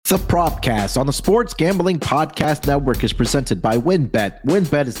The Propcast on the Sports Gambling Podcast Network is presented by WynnBET.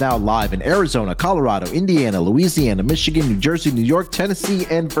 WynnBET is now live in Arizona, Colorado, Indiana, Louisiana, Michigan, New Jersey, New York, Tennessee,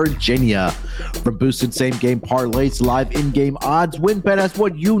 and Virginia. From boosted same-game parlays to live in-game odds, WynnBET has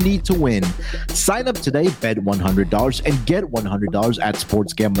what you need to win. Sign up today, bet $100, and get $100 at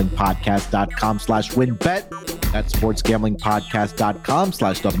sportsgamblingpodcast.com/WynnBET. That's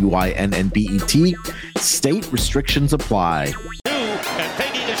sportsgamblingpodcast.com/WYNNBET. State restrictions apply. And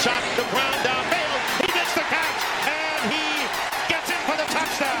taking a shot to Brown downfield. He gets the catch, and he gets in for the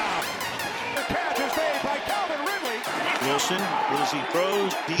touchdown. The catch is made by Calvin Ridley. Wilson, as he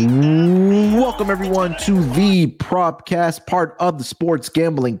throws deep. Welcome, everyone, to the Propcast, part of the Sports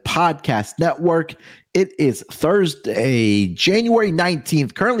Gambling Podcast Network. It is Thursday, January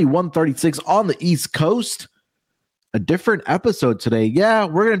 19th, currently 1:36 on the East Coast. A different episode today. Yeah,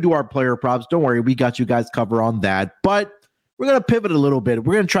 we're going to do our player props. Don't worry, we got you guys covered on that. But we're going to pivot a little bit.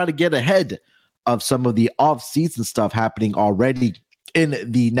 We're going to try to get ahead of some of the off-season stuff happening already in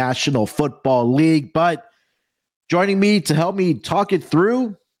the National Football League. But joining me to help me talk it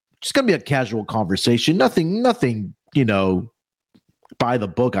through, just going to be a casual conversation. Nothing, by the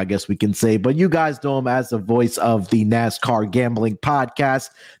book, I guess we can say. But you guys know him as the voice of the NASCAR Gambling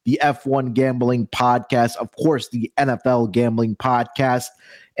Podcast, the F1 Gambling Podcast, of course, the NFL Gambling Podcast,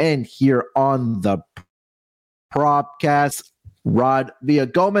 and here on the Propcast, Rod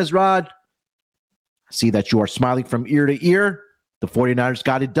Villagomez. Rod, I see that you are smiling from ear to ear. The 49ers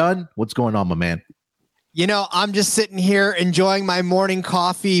got it done. What's going on, my man? You know, I'm just sitting here enjoying my morning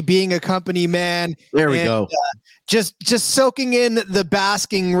coffee, being a company man. There we go. Just soaking in the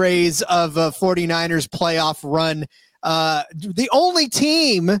basking rays of a 49ers playoff run. The only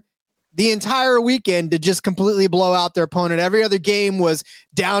team the entire weekend to just completely blow out their opponent. Every other game was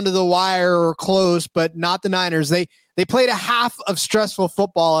down to the wire or close, but not the Niners. They played a half of stressful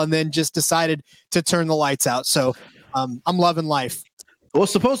football and then just decided to turn the lights out. So I'm loving life. It was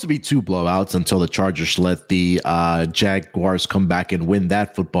supposed to be two blowouts until the Chargers let the Jaguars come back and win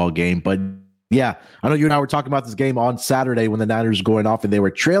that football game. But yeah, I know you and I were talking about this game on Saturday when the Niners were going off and they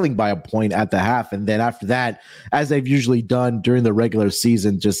were trailing by a point at the half. And then after that, as they've usually done during the regular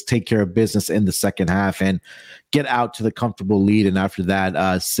season, just take care of business in the second half and get out to the comfortable lead. And after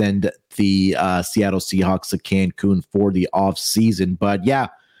that, send the Seattle Seahawks to Cancun for the offseason. But yeah,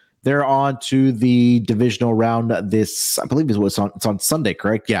 they're on to the divisional round this, I believe it's on Sunday,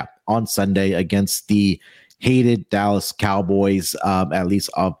 correct? Yeah, on Sunday against the hated Dallas Cowboys, at least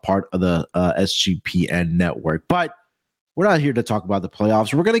a part of the SGPN network. But we're not here to talk about the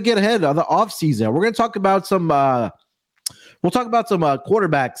playoffs. We're going to get ahead of the offseason. We're going to talk about some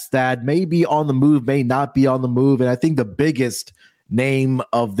quarterbacks that may be on the move, may not be on the move. And I think the biggest name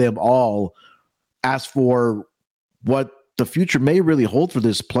of them all, as for what the future may really hold for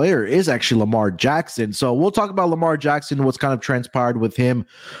this player, is actually Lamar Jackson. So we'll talk about Lamar Jackson, what's kind of transpired with him,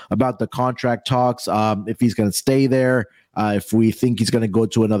 about the contract talks, if he's going to stay there, if we think he's going to go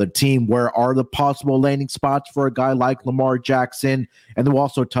to another team, where are the possible landing spots for a guy like Lamar Jackson. And then we'll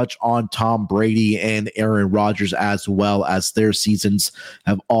also touch on Tom Brady and Aaron Rodgers, as well as their seasons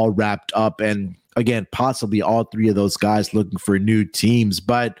have all wrapped up. And again, possibly all three of those guys looking for new teams.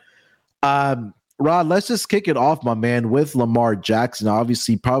 But Rod, let's just kick it off, my man, with Lamar Jackson.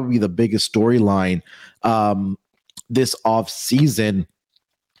 Obviously, probably the biggest storyline this offseason,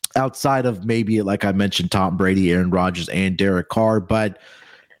 outside of maybe, like I mentioned, Tom Brady, Aaron Rodgers, and Derek Carr. But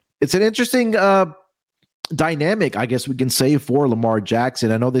it's an interesting dynamic, I guess we can say, for Lamar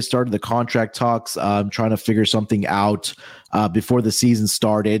Jackson. I know they started the contract talks, trying to figure something out before the season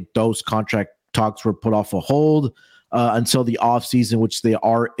started. Those contract talks were put off a hold until the offseason, which they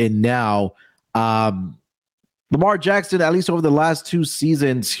are in now. Lamar Jackson, at least over the last two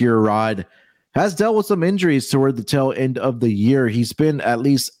seasons here, Rod, has dealt with some injuries toward the tail end of the year. He's been at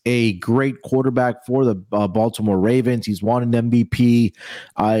least a great quarterback for the Baltimore Ravens. He's won an MVP.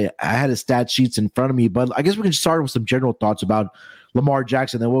 I had his stat sheets in front of me, but I guess we can start with some general thoughts about Lamar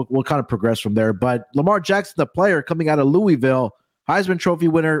Jackson, then we'll kind of progress from there. But Lamar Jackson, the player coming out of Louisville, Heisman Trophy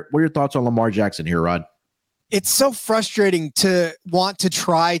winner. What are your thoughts on Lamar Jackson here, Rod? It's so frustrating to want to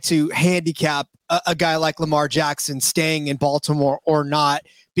try to handicap a guy like Lamar Jackson staying in Baltimore or not,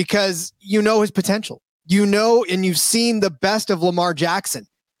 because you know his potential. You know, and you've seen the best of Lamar Jackson.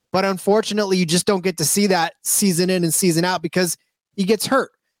 But unfortunately, you just don't get to see that season in and season out because he gets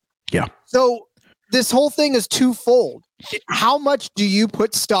hurt. Yeah. So this whole thing is twofold. How much do you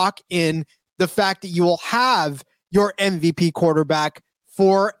put stock in the fact that you will have your MVP quarterback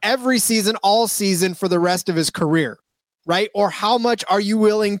for every season, all season, for the rest of his career, right? Or how much are you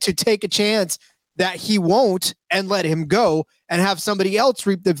willing to take a chance that he won't and let him go and have somebody else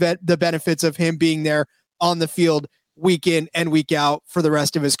reap the benefits of him being there on the field week in and week out for the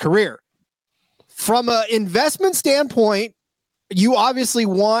rest of his career. From an investment standpoint, you obviously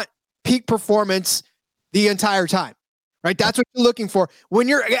want peak performance the entire time, right? That's what you're looking for when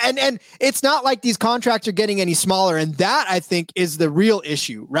you're, and it's not like these contracts are getting any smaller. And that, I think, is the real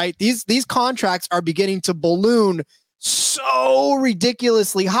issue, right? These contracts are beginning to balloon so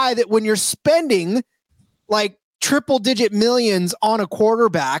ridiculously high that when you're spending like triple digit millions on a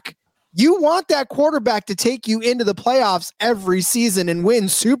quarterback, you want that quarterback to take you into the playoffs every season and win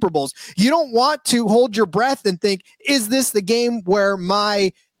Super Bowls. You don't want to hold your breath and think, is this the game where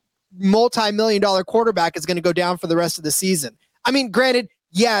my multi-million-dollar quarterback is going to go down for the rest of the season? I mean, granted,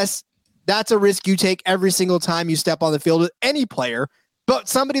 yes, that's a risk you take every single time you step on the field with any player, but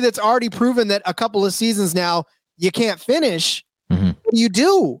somebody that's already proven that a couple of seasons now you can't finish, you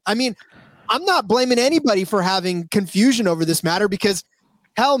do. I mean, I'm not blaming anybody for having confusion over this matter because,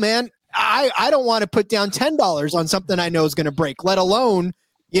 hell, man, I don't want to put down $10 on something I know is going to break, let alone,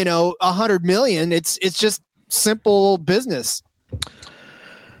 $100 million. It's just simple business.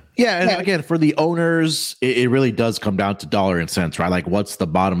 Yeah, and again, for the owners, it really does come down to dollar and cents, right? Like, what's the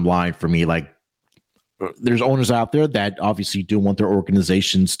bottom line for me? Like, there's owners out there that obviously do want their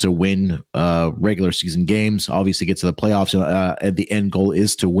organizations to win regular season games, obviously get to the playoffs, and the end goal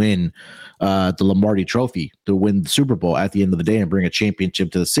is to win the Lombardi Trophy, to win the Super Bowl at the end of the day and bring a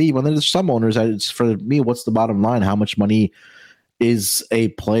championship to the city. Well, then there's some owners that, it's, for me, what's the bottom line? How much money is a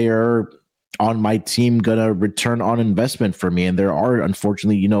player on my team gonna return on investment for me? And there are,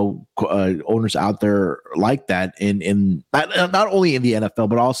 unfortunately, owners out there like that in not only in the NFL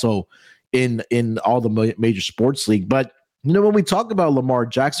but also in all the major sports league. But when we talk about Lamar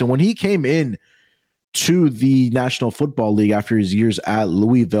Jackson, when he came in to the National Football League after his years at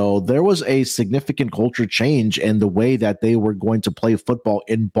Louisville, there was a significant culture change in the way that they were going to play football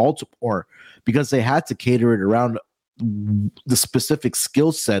in Baltimore, because they had to cater it around the specific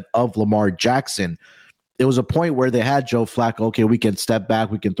skill set of Lamar Jackson. It was a point where they had Joe Flacco. Okay, we can step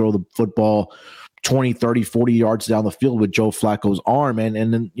back, we can throw the football 20, 30, 40 yards down the field with Joe Flacco's arm. And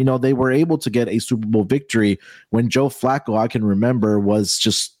then, they were able to get a Super Bowl victory when Joe Flacco, I can remember, was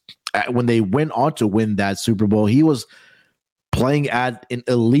just, when they went on to win that Super Bowl, he was playing at an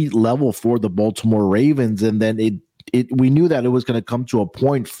elite level for the Baltimore Ravens. And then we knew that it was going to come to a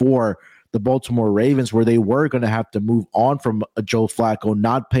point for the Baltimore Ravens where they were going to have to move on from Joe Flacco,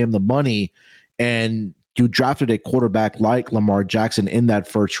 not pay him the money. And you drafted a quarterback like Lamar Jackson in that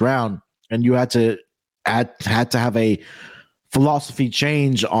first round, and you had to have a philosophy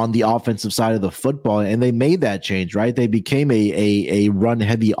change on the offensive side of the football, and they made that change, right? They became a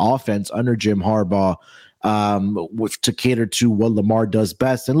run-heavy offense under Jim Harbaugh, to cater to what Lamar does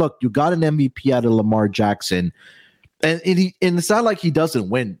best. And look, you got an MVP out of Lamar Jackson, and it's not like he doesn't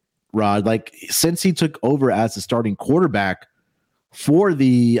win, Rod. Like, since he took over as the starting quarterback for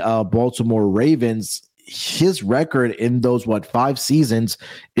the Baltimore Ravens, his record in those 5 seasons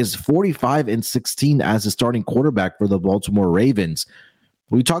is 45-16 as a starting quarterback for the Baltimore Ravens.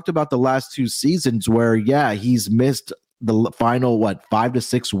 We talked about the last 2 seasons where, he's missed the final 5 to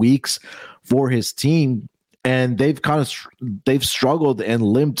 6 weeks for his team, and they've struggled and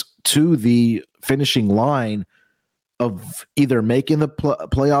limped to the finishing line of either making the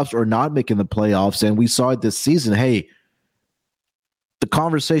playoffs or not making the playoffs. And we saw it this season. Hey, the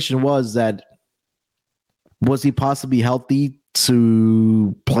conversation was that, was he possibly healthy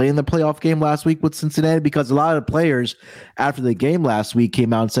to play in the playoff game last week with Cincinnati? Because a lot of players after the game last week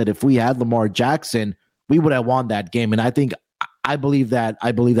came out and said, if we had Lamar Jackson, we would have won that game. And I believe that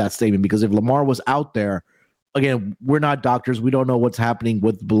statement, because if Lamar was out there, again, we're not doctors. We don't know what's happening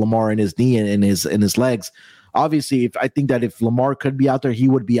with Lamar in his knee and in his legs. Obviously, I think that if Lamar could be out there, he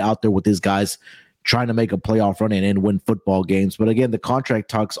would be out there with his guys trying to make a playoff run and win football games. But again, the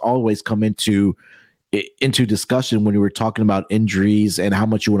contract talks always come into discussion when we were talking about injuries and how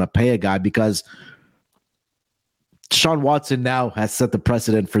much you want to pay a guy, because Deshaun Watson now has set the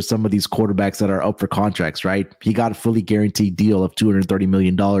precedent for some of these quarterbacks that are up for contracts, right? He got a fully guaranteed deal of $230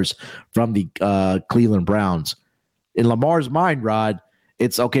 million from the Cleveland Browns. In Lamar's mind, Rod,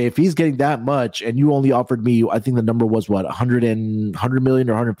 it's okay, if he's getting that much and you only offered me, I think the number was $100 million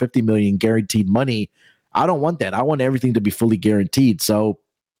or $150 million guaranteed money. I don't want that. I want everything to be fully guaranteed. So,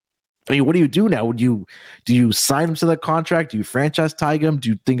 I mean, what do you do now? Do you sign him to the contract? Do you franchise tag him? Do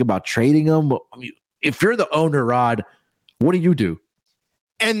you think about trading him? I mean, if you're the owner, Rod, what do you do?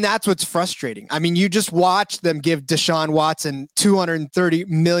 And that's what's frustrating. I mean, you just watch them give Deshaun Watson $230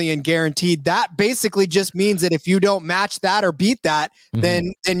 million guaranteed. That basically just means that if you don't match that or beat that,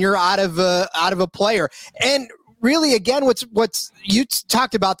 then you're out of a player. And really, again, what's you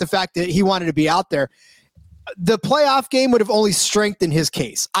talked about the fact that he wanted to be out there. The playoff game would have only strengthened his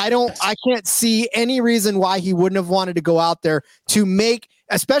case. I can't see any reason why he wouldn't have wanted to go out there to make,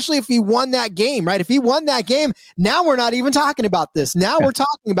 especially if he won that game, right? If he won that game, now we're not even talking about this. Now we're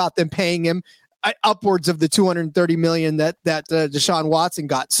talking about them paying him upwards of the $230 million that Deshaun Watson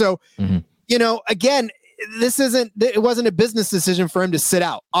got. So, again, it wasn't a business decision for him to sit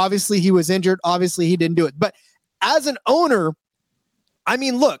out. Obviously he was injured. Obviously he didn't do it. But as an owner, I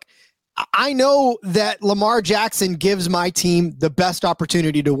mean, look, I know that Lamar Jackson gives my team the best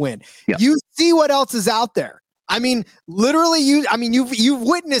opportunity to win. Yeah. You see what else is out there. I mean, literally, you've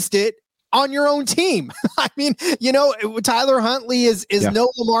witnessed it on your own team. I mean, Tyler Huntley is no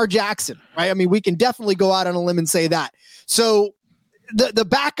Lamar Jackson, right? I mean, we can definitely go out on a limb and say that. So the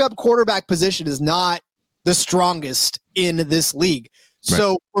backup quarterback position is not the strongest in this league. Right.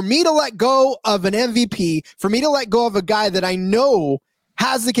 So for me to let go of an MVP, for me to let go of a guy that I know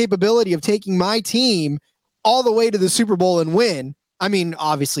has the capability of taking my team all the way to the Super Bowl and win. I mean,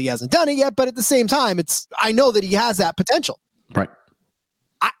 obviously he hasn't done it yet, but at the same time, I know that he has that potential. Right.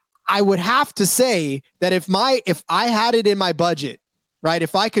 I would have to say that if I had it in my budget, right,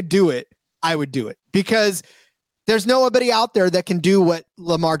 if I could do it, I would do it, because there's nobody out there that can do what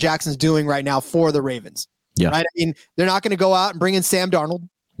Lamar Jackson's doing right now for the Ravens. Yeah. Right. I mean, they're not going to go out and bring in Sam Darnold.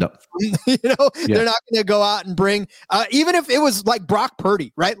 No, They're not going to go out and bring, even if it was like Brock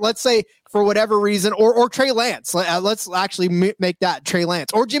Purdy, right? Let's say for whatever reason, or Trey Lance. Let's actually make that Trey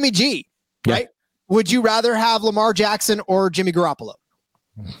Lance or Jimmy G, right? Would you rather have Lamar Jackson or Jimmy Garoppolo?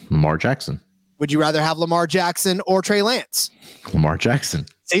 Lamar Jackson. Would you rather have Lamar Jackson or Trey Lance? Lamar Jackson.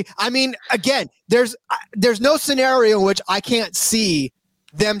 See, I mean, again, there's no scenario in which I can't see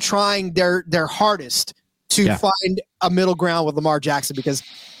them trying their hardest to find a middle ground with Lamar Jackson, because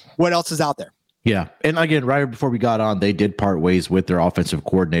what else is out there? Yeah. And again, right before we got on, they did part ways with their offensive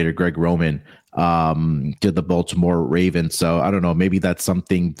coordinator, Greg Roman, to the Baltimore Ravens. So I don't know, maybe that's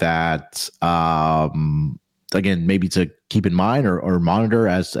something that, again, maybe to keep in mind or monitor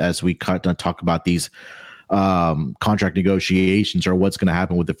as we talk about these contract negotiations or what's going to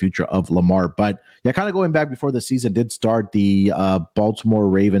happen with the future of Lamar. But yeah, kind of going back before the season did start, the Baltimore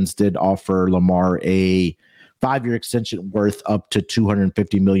Ravens did offer Lamar a 5-year extension worth up to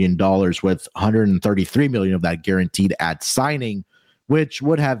 $250 million, with $133 million of that guaranteed at signing, which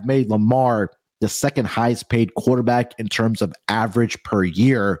would have made Lamar the second highest paid quarterback in terms of average per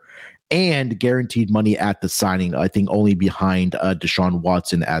year and guaranteed money at the signing, I think only behind Deshaun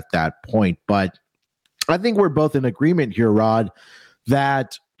Watson at that point. But I think we're both in agreement here, Rod,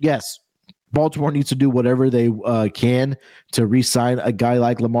 that yes, Baltimore needs to do whatever they can to re-sign a guy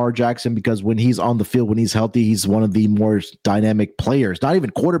like Lamar Jackson, because when he's on the field, when he's healthy, he's one of the more dynamic players, not even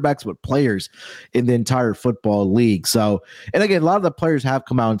quarterbacks, but players in the entire football league. So, and again, a lot of the players have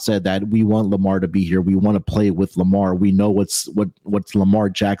come out and said that we want Lamar to be here. We want to play with Lamar. We know what Lamar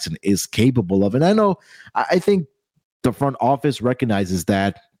Jackson is capable of. And I think the front office recognizes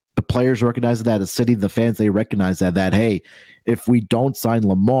that. The players recognize that. The city, the fans, they recognize that, hey, if we don't sign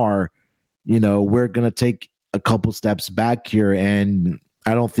Lamar, we're going to take a couple steps back here. And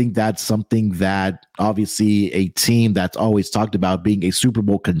I don't think that's something that obviously a team that's always talked about being a Super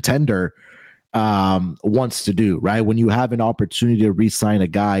Bowl contender wants to do, right? When you have an opportunity to re-sign a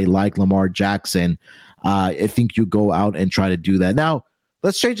guy like Lamar Jackson, I think you go out and try to do that. Now,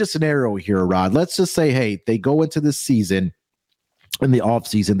 let's change the scenario here, Rod. Let's just say, hey, they go into this season, in the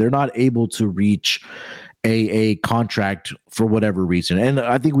offseason, they're not able to reach a contract for whatever reason. And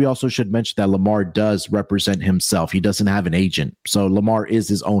I think we also should mention that Lamar does represent himself. He doesn't have an agent. So Lamar is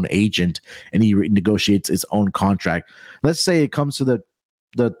his own agent, and he negotiates his own contract. Let's say it comes to the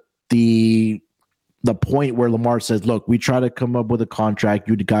point where Lamar says, look, we try to come up with a contract.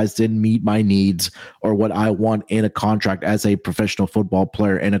 You guys didn't meet my needs or what I want in a contract as a professional football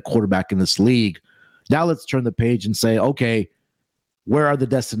player and a quarterback in this league. Now let's turn the page and say, okay, where are the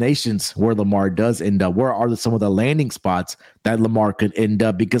destinations where Lamar does end up? Where are some of the landing spots that Lamar could end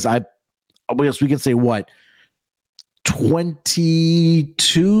up? Because I guess we can say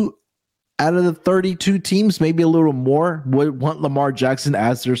 22 out of the 32 teams, maybe a little more, would want Lamar Jackson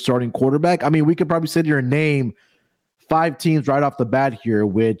as their starting quarterback. I mean, we could probably sit here and name 5 teams right off the bat here,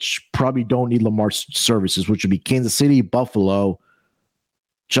 which probably don't need Lamar's services, which would be Kansas City, Buffalo,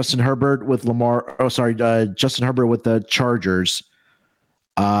 Justin Herbert with the Chargers.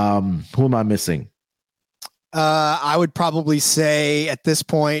 Who am I missing? I would probably say at this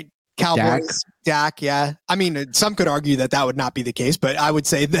point, Cowboys, Dak. Yeah. I mean, some could argue that would not be the case, but I would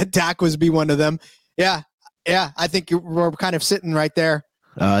say that Dak would be one of them. Yeah. Yeah. I think we're kind of sitting right there.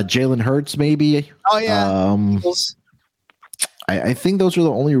 Jalen Hurts, maybe. Oh, yeah. I think those are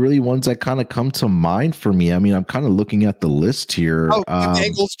the only really ones that kind of come to mind for me. I mean, I'm kind of looking at the list here. Oh,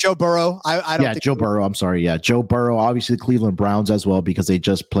 Bengals, Joe Burrow. I don't think Joe Burrow. I'm sorry. Yeah, Joe Burrow. Obviously, the Cleveland Browns as well because they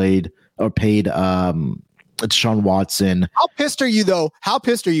just paid Deshaun Watson. How pissed are you, though? How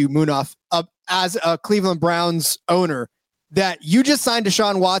pissed are you, Munaf, as a Cleveland Browns owner, that you just signed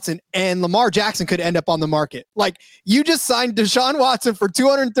Deshaun Watson and Lamar Jackson could end up on the market? Like, you just signed Deshaun Watson for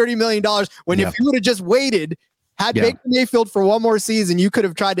 $230 million when if you would have just waited, had Baker Mayfield for one more season, you could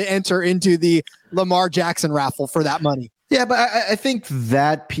have tried to enter into the Lamar Jackson raffle for that money. Yeah, but I think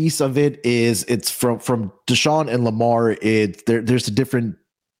that piece of it is it's from Deshaun and Lamar. There's a different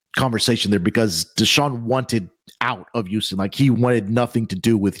conversation there because Deshaun wanted out of Houston. Like, he wanted nothing to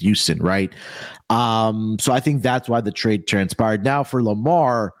do with Houston, right? So I think that's why the trade transpired. Now for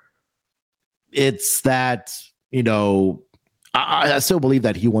Lamar, it's that, I still believe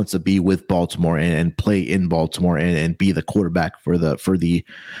that he wants to be with Baltimore and play in Baltimore and be the quarterback for the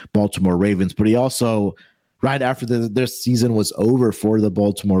Baltimore Ravens. But he also, right after their season was over for the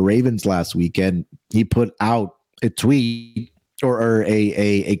Baltimore Ravens last weekend, he put out a tweet or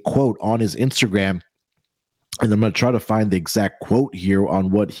a quote on his Instagram. And I'm going to try to find the exact quote here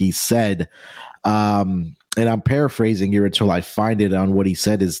on what he said. And I'm paraphrasing here until I find it on what he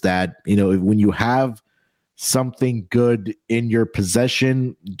said is that, when you have something good in your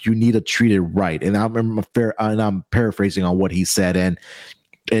possession, you need to treat it right. And I'm paraphrasing on what he said.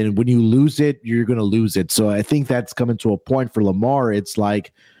 And when you lose it, you're going to lose it. So I think that's coming to a point for Lamar. It's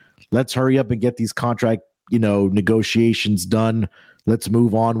like, let's hurry up and get these contract, negotiations done. Let's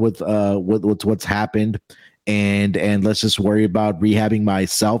move on with what's happened. And let's just worry about rehabbing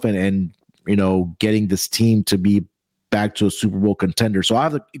myself and getting this team to be back to a Super Bowl contender. So I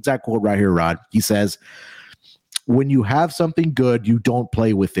have the exact quote right here, Rod. He says, when you have something good, you don't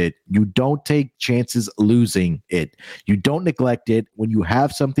play with it. You don't take chances losing it. You don't neglect it. When you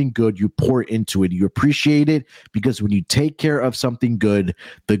have something good, you pour into it. You appreciate it because when you take care of something good,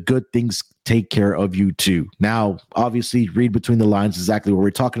 the good things take care of you too. Now, obviously, read between the lines exactly what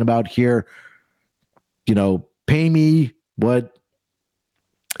we're talking about here. Pay me what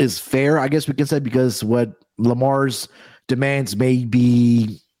is fair, I guess we can say, because what Lamar's demands may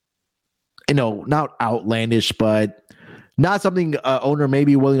be, not outlandish, but not something owner may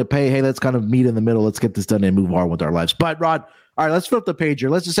be willing to pay. Hey, let's kind of meet in the middle. Let's get this done and move on with our lives. But Rod, all right, let's flip the page here.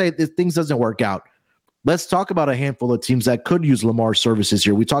 Let's just say if things doesn't work out. Let's talk about a handful of teams that could use Lamar's services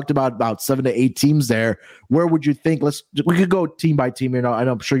here. We talked about 7 to 8 teams there. Where would you think? We could go team by team here.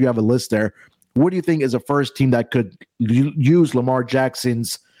 I'm sure you have a list there. What do you think is the first team that could use Lamar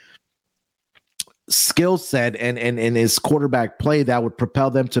Jackson's skill set and his quarterback play that would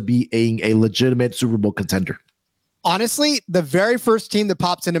propel them to be a legitimate Super Bowl contender? Honestly, the very first team that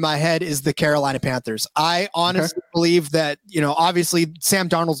pops into my head is the Carolina Panthers. I honestly believe that, obviously Sam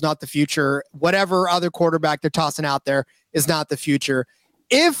Darnold's not the future. Whatever other quarterback they're tossing out there is not the future.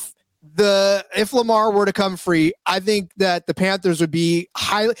 If Lamar were to come free, I think that the Panthers would be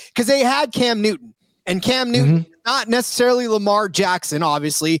highly, because they had Cam Newton, and Cam Newton, not necessarily Lamar Jackson,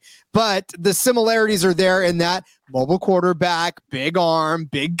 obviously, but the similarities are there in that mobile quarterback, big arm,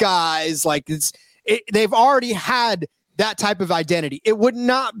 big guys. Like they've already had that type of identity. It would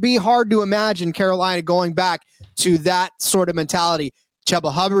not be hard to imagine Carolina going back to that sort of mentality.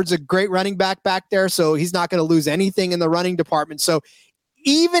 Chuba Hubbard's a great running back there, so he's not going to lose anything in the running department. So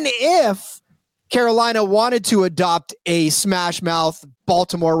even if Carolina wanted to adopt a smash mouth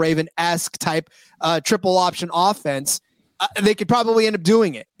Baltimore Raven-esque type triple option offense, they could probably end up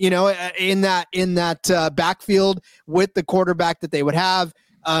doing it, in that backfield with the quarterback that they would have.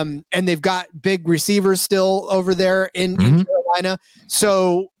 And they've got big receivers still over there in Carolina.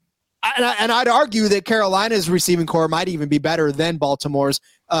 So, and I'd argue that Carolina's receiving core might even be better than Baltimore's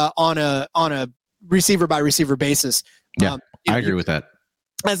on a receiver by receiver basis. Yeah, I agree with that.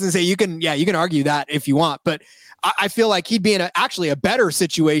 I was gonna say you can argue that if you want, but I feel like he'd be in actually a better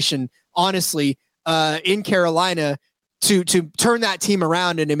situation, honestly, in Carolina to turn that team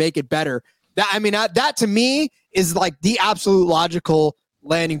around and to make it better. That to me is like the absolute logical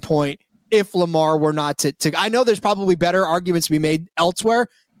landing point if Lamar were not to I know there's probably better arguments to be made elsewhere,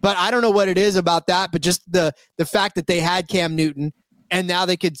 but I don't know what it is about that. But just the fact that they had Cam Newton and now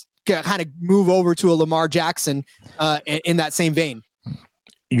they could kind of move over to a Lamar Jackson in that same vein.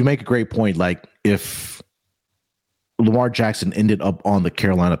 You make a great point. Like if Lamar Jackson ended up on the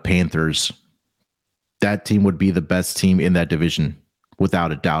Carolina Panthers, that team would be the best team in that division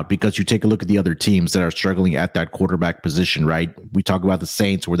without a doubt, because you take a look at the other teams that are struggling at that quarterback position, right? We talk about the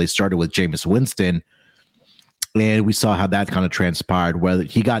Saints where they started with Jameis Winston, and we saw how that kind of transpired, whether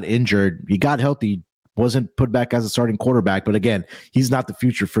he got injured, he got healthy, wasn't put back as a starting quarterback. But again, he's not the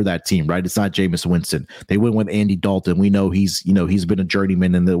future for that team, right? It's not Jameis Winston. They went with Andy Dalton. We know he's been a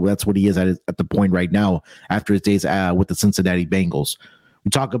journeyman, and that's what he is at the point right now after his days with the Cincinnati Bengals.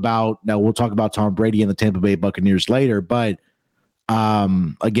 We'll talk about Tom Brady and the Tampa Bay Buccaneers later, but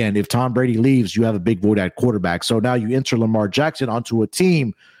again, if Tom Brady leaves, you have a big void at quarterback. So now you enter Lamar Jackson onto a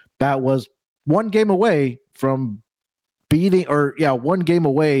team that was one game away from beating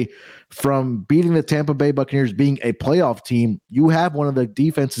the Tampa Bay Buccaneers being a playoff team. You have one of the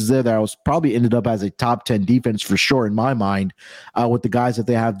defenses there that was probably ended up as a top 10 defense for sure in my mind, with the guys that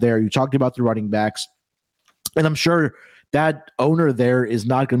they have there. You talked about the running backs, and I'm sure that owner there is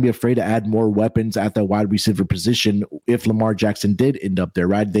not going to be afraid to add more weapons at the wide receiver position if Lamar Jackson did end up there,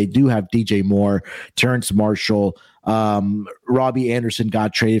 right? They do have DJ Moore, Terrence Marshall, Robbie Anderson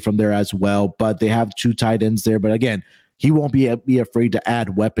got traded from there as well, but they have 2 tight ends there. But again, he won't be afraid to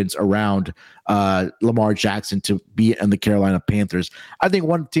add weapons around Lamar Jackson to be in the Carolina Panthers. I think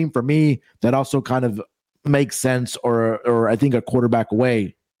one team for me that also kind of makes sense, or I think a quarterback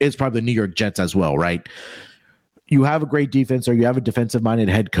away, is probably the New York Jets as well, right? You have a great defense, or you have a defensive-minded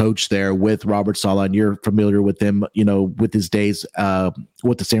head coach there with Robert Saleh, and you're familiar with him, with his days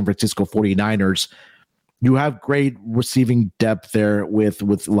with the San Francisco 49ers. You have great receiving depth there with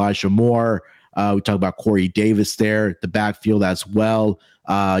Elijah Moore. We talk about Corey Davis there, the backfield as well.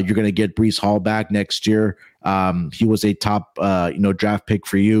 You're going to get Breece Hall back next year. He was a top, draft pick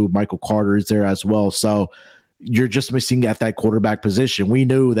for you. Michael Carter is there as well. So you're just missing at that quarterback position. We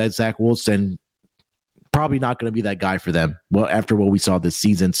knew that Zach Wilson probably not going to be that guy for them. Well, after what we saw this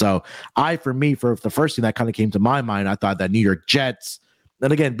season. So for the first thing that kind of came to my mind, I thought that New York Jets,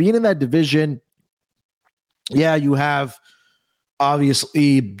 and again, being in that division, yeah, you have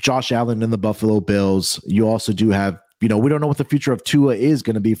obviously Josh Allen and the Buffalo Bills. You also do have, we don't know what the future of Tua is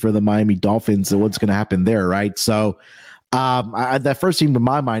going to be for the Miami Dolphins and what's going to happen there, right? So that first team to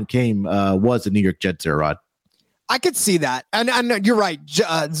my mind was the New York Jets there, Rod. I could see that. And you're right.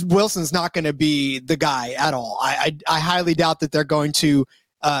 Wilson's not going to be the guy at all. I highly doubt that they're going to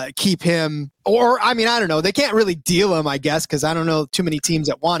keep him, or, I don't know. They can't really deal him, I guess, because I don't know too many teams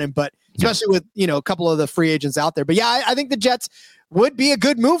that want him, but especially with, a couple of the free agents out there. But yeah, I think the Jets would be a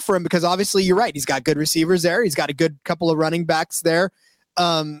good move for him, because obviously you're right. He's got good receivers there. He's got a good couple of running backs there.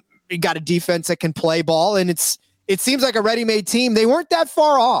 He got a defense that can play ball, and it seems like a ready-made team. They weren't that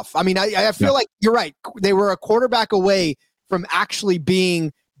far off. I feel like you're right. They were a quarterback away from actually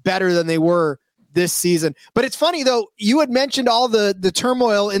being better than they were this season. But it's funny, though. You had mentioned all the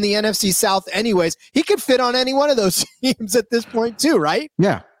turmoil in the NFC South anyways. He could fit on any one of those teams at this point too, right?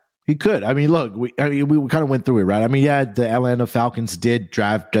 Yeah, he could. Look, we kind of went through it, right? The Atlanta Falcons did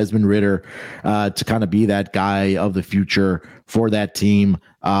draft Desmond Ridder to kind of be that guy of the future for that team.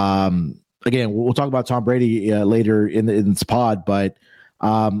 Again, we'll talk about Tom Brady later in this pod, but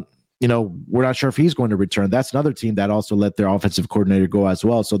we're not sure if he's going to return. That's another team that also let their offensive coordinator go as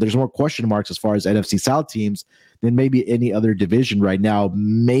well. So there's more question marks as far as NFC South teams than maybe any other division right now.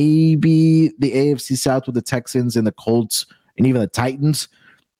 Maybe the AFC South with the Texans and the Colts and even the Titans.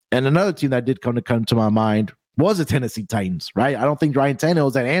 And another team that did come to my mind was the Tennessee Titans, right? I don't think Ryan Tannehill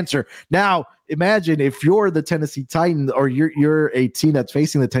is that answer. Now, imagine if you're the Tennessee Titans, or you're a team that's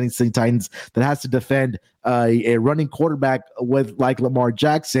facing the Tennessee Titans that has to defend a running quarterback with like Lamar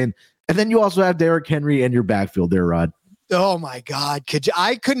Jackson, and then you also have Derrick Henry in your backfield there, Rod. Oh my God.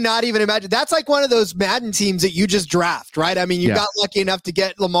 I could not even imagine. That's like one of those Madden teams that you just draft, right? You got lucky enough to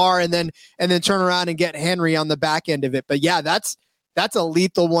get Lamar and then turn around and get Henry on the back end of it. But yeah, that's a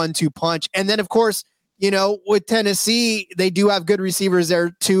lethal 1-2 punch. And then of course, with Tennessee, they do have good receivers there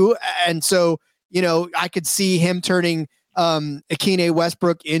too. And so, I could see him turning Akine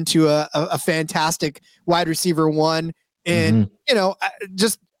Westbrook into a fantastic wide receiver one. And,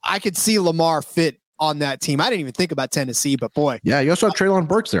 I could see Lamar fit on that team. I didn't even think about Tennessee, but boy. Yeah, you also have Treylon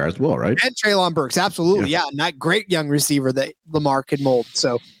Burks there as well, right? And Treylon Burks, absolutely. Yeah, and that great young receiver that Lamar could mold.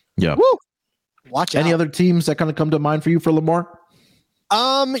 So, yeah. Woo, watch out. Any other teams that kind of come to mind for you for Lamar?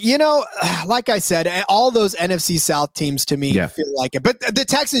 Like I said, all those NFC South teams to me feel like it. But the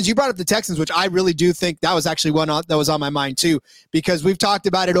Texans, you brought up the Texans, which I really do think that was actually one that was on my mind too, because we've talked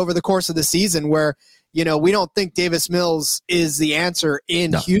about it over the course of the season where, we don't think Davis Mills is the answer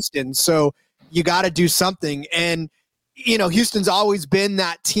in Houston. So you got to do something. And, Houston's always been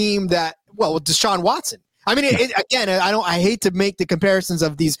that team that, with Deshaun Watson. I mean, again, I hate to make the comparisons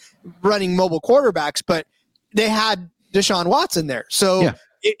of these running mobile quarterbacks, but they had Deshaun Watson there. So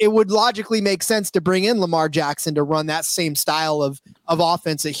it would logically make sense to bring in Lamar Jackson to run that same style of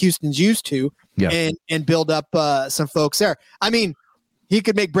offense that Houston's used to and build up some folks there. I mean, he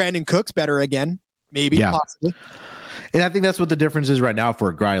could make Brandon Cooks better again, maybe, possibly. And I think that's what the difference is right now for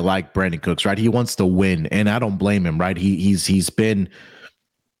a guy like Brandon Cooks, right? He wants to win, and I don't blame him, right? He's been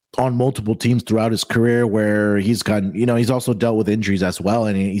on multiple teams throughout his career where he's gotten, he's also dealt with injuries as well.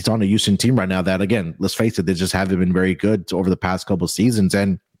 And he's on a Houston team right now that, again, let's face it, they just haven't been very good over the past couple of seasons.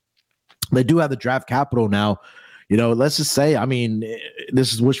 And they do have the draft capital now. Let's just say, I mean,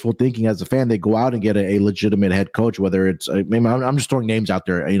 this is wishful thinking as a fan. They go out and get a legitimate head coach, whether it's, I'm just throwing names out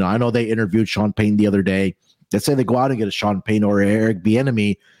there. I know they interviewed Sean Payton the other day. Let's say they go out and get a Sean Payton or Eric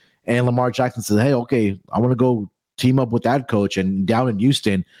Bieniemy, and Lamar Jackson says, hey, okay, I want to go team up with that coach. And down in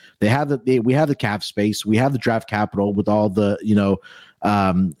Houston, we have the cap space, we have the draft capital with all the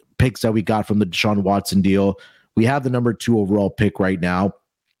picks that we got from the Deshaun Watson deal. We have the number 2 overall pick right now.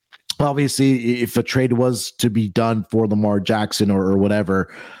 Obviously, if a trade was to be done for Lamar Jackson or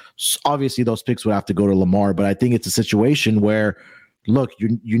whatever, obviously those picks would have to go to Lamar. But I think it's a situation where, look,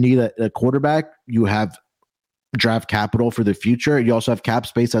 you need a quarterback. You have draft capital for the future. You also have cap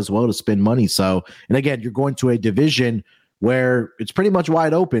space as well to spend money. So, and again, you're going to a division where it's pretty much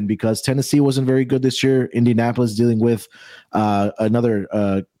wide open because Tennessee wasn't very good this year. Indianapolis dealing with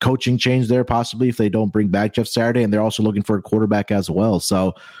another coaching change there, possibly if they don't bring back Jeff Saturday, and they're also looking for a quarterback as well.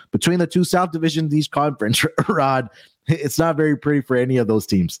 So between the 2 South divisions, these conference, Rod, it's not very pretty for any of those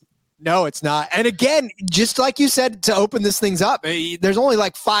teams. No, it's not. And again, just like you said, to open this things up, there's only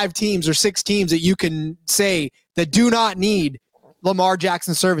like 5 teams or 6 teams that you can say that do not need Lamar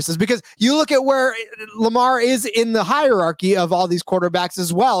Jackson services, because you look at where Lamar is in the hierarchy of all these quarterbacks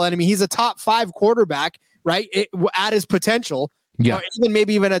as well. And I mean, he's a top 5 quarterback, right? At his potential,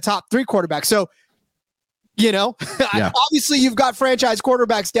 maybe even a top 3 quarterback. So, obviously you've got franchise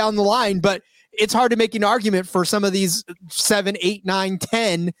quarterbacks down the line, but it's hard to make an argument for some of these 7, 8, 9,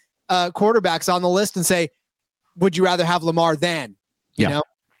 10 quarterbacks on the list and say, would you rather have Lamar than, you know?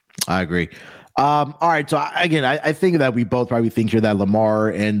 I agree. All right. So again, I think that we both probably think here that Lamar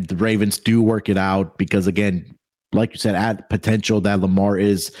and the Ravens do work it out because, again, like you said, at potential that Lamar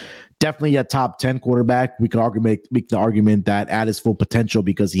is definitely a top 10 quarterback. We could make the argument that at his full potential,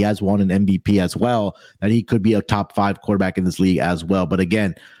 because he has won an MVP as well, that he could be a top 5 quarterback in this league as well. But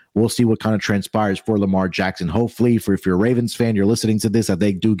again, we'll see what kind of transpires for Lamar Jackson. Hopefully, if you're a Ravens fan, you're listening to this, that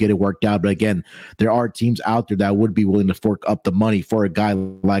they do get it worked out. But again, there are teams out there that would be willing to fork up the money for a guy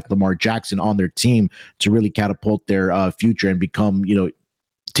like Lamar Jackson on their team to really catapult their future and become,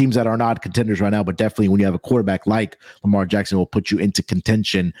 teams that are not contenders right now, but definitely when you have a quarterback like Lamar Jackson, will put you into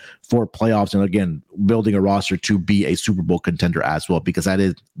contention for playoffs. And again, building a roster to be a Super Bowl contender as well, because that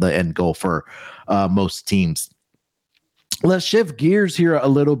is the end goal for most teams. Let's shift gears here a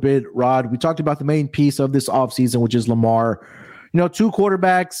little bit, Rod. We talked about the main piece of this offseason, which is Lamar. 2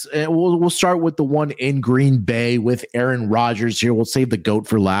 quarterbacks. We'll start with the one in Green Bay with Aaron Rodgers here. We'll save the GOAT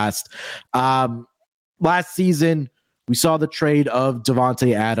for last. Last season, we saw the trade of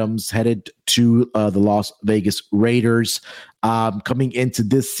Davante Adams headed to the Las Vegas Raiders. Coming into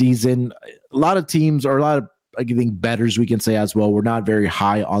this season, a lot of teams, or a lot of, I think, bettors, we can say as well, we're not very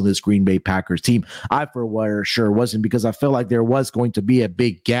high on this Green Bay Packers team. I, for sure, wasn't, because I felt like there was going to be a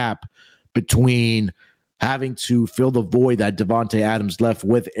big gap between having to fill the void that Davante Adams left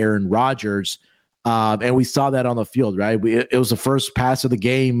with Aaron Rodgers. And we saw that on the field, right? It was the first pass of the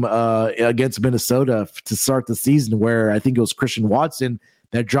game against Minnesota to start the season, where I think it was Christian Watson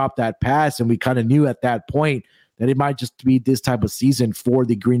that dropped that pass. And we kind of knew at that point that it might just be this type of season for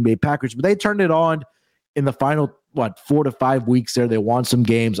the Green Bay Packers. But they turned it on in the final, 4 to 5 weeks there. They won some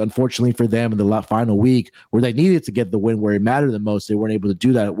games. Unfortunately for them, in the final week where they needed to get the win, where it mattered the most, they weren't able to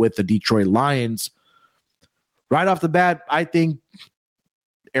do that with the Detroit Lions. Right off the bat, I think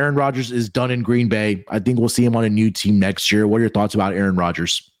Aaron Rodgers is done in Green Bay. I think we'll see him on a new team next year. What are your thoughts about Aaron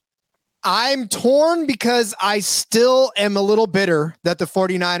Rodgers? I'm torn because I still am a little bitter that the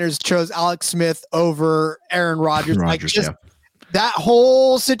 49ers chose Alex Smith over Aaron Rodgers. That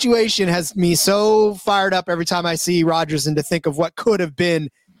whole situation has me so fired up every time I see Rodgers, and to think of what could have been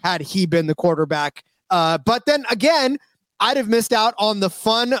had he been the quarterback. But then again, I'd have missed out on the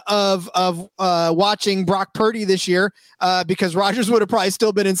fun of watching Brock Purdy this year because Rodgers would have probably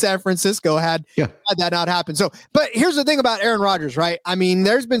still been in San Francisco had that not happened. So, but here's the thing about Aaron Rodgers, right? I mean,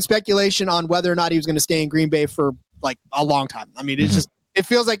 there's been speculation on whether or not he was going to stay in Green Bay for like a long time. I mean, it's just, it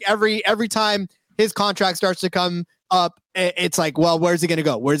feels like every time his contract starts to come up, it's like, well, where's he going to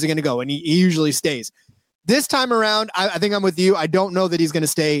go? Where's he going to go? And he usually stays. This time around, I think I'm with you. I don't know that he's going to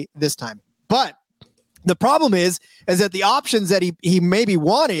stay this time. But the problem is that the options that he maybe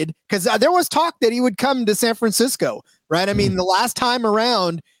wanted, because there was talk that he would come to San Francisco, right? I mean, the last time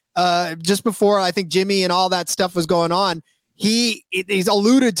around, just before I think Jimmy and all that stuff was going on, he's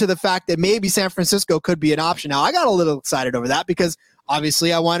alluded to the fact that maybe San Francisco could be an option. Now, I got a little excited over that because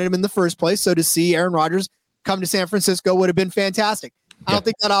obviously I wanted him in the first place. So to see Aaron Rodgers come to San Francisco would have been fantastic. I don't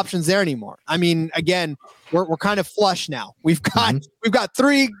think that option's there anymore. I mean, again, we're kind of flush now. We've got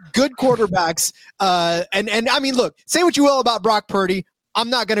three good quarterbacks. And I mean, look, say what you will about Brock Purdy.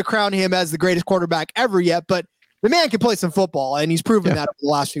 I'm not going to crown him as the greatest quarterback ever yet, but the man can play some football, and he's proven that over the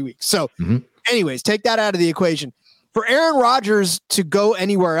last few weeks. So anyways, take that out of the equation. For Aaron Rodgers to go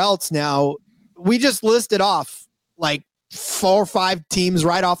anywhere else now, we just listed off like 4 or 5 teams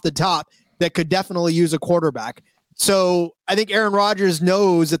right off the top that could definitely use a quarterback. So I think Aaron Rodgers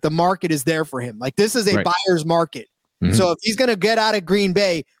knows that the market is there for him. Like, this is a buyer's market. So if he's going to get out of Green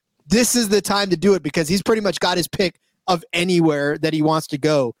Bay, this is the time to do it because he's pretty much got his pick of anywhere that he wants to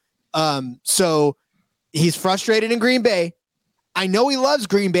go. So he's frustrated in Green Bay. I know he loves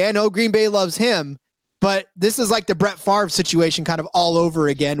Green Bay. I know Green Bay loves him, but this is like the Brett Favre situation kind of all over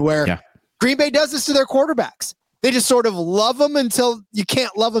again, where Green Bay does this to their quarterbacks. They just sort of love them until you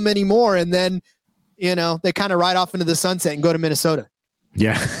can't love them anymore. And then, they kind of ride off into the sunset and go to Minnesota.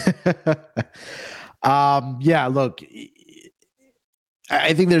 Yeah. Look,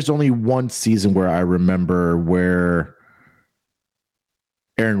 I think there's only one season where I remember where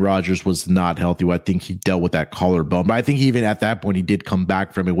Aaron Rodgers was not healthy. I think he dealt with that collarbone, but I think even at that point he did come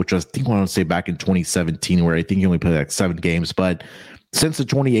back from it, which was, I think I want to say back in 2017, where I think he only played like 7 games. But since the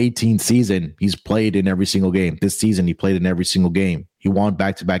 2018 season, he's played in every single game. This season, he played in every single game. He won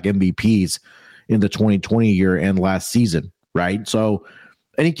back-to-back MVPs in the 2020 year and last season, right? So,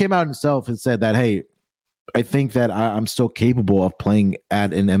 and he came out himself and said that, hey, I think that I'm still capable of playing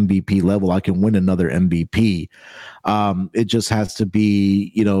at an MVP level. I can win another MVP. It just has to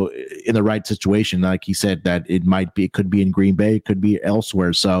be, in the right situation. Like he said, that it could be in Green Bay, it could be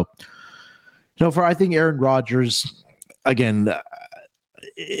elsewhere. So, I think Aaron Rodgers, again,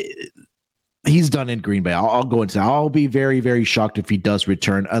 he's done in Green Bay. I'll go into. I'll be very, very shocked if he does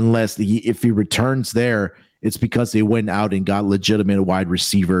return, unless if he returns there, it's because they went out and got legitimate wide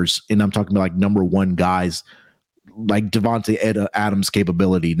receivers, and I'm talking about like number 1 guys, like Devontae Adams'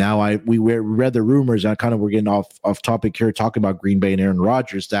 capability. Now, we read the rumors, and we're getting off topic here, talking about Green Bay and Aaron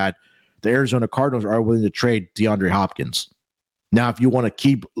Rodgers, that the Arizona Cardinals are willing to trade DeAndre Hopkins. Now, if you want to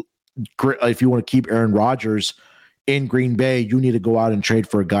keep Aaron Rodgers in Green Bay, you need to go out and trade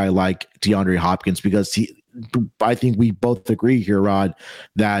for a guy like DeAndre Hopkins, because I think we both agree here, Rod,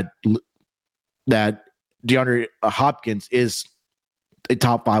 that DeAndre Hopkins is a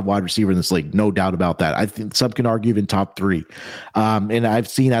top 5 wide receiver in this league. No doubt about that. I think some can argue even top 3. And I've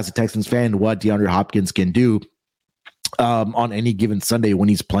seen, as a Texans fan, what DeAndre Hopkins can do on any given Sunday when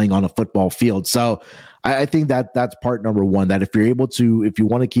he's playing on a football field. So I think that's part number 1, that if you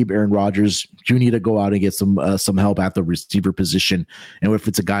want to keep Aaron Rodgers, you need to go out and get some help at the receiver position, and if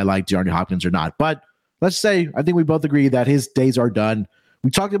it's a guy like DeAndre Hopkins or not. But let's say, I think we both agree that his days are done. We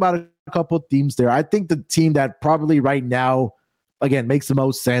talked about a couple of teams there. I think the team that probably right now, again, makes the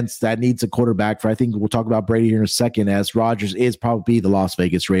most sense, that needs a quarterback for, I think we'll talk about Brady here in a second, as Rodgers, is probably the Las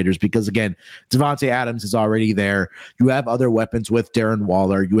Vegas Raiders, because again, Devontae Adams is already there. You have other weapons with Darren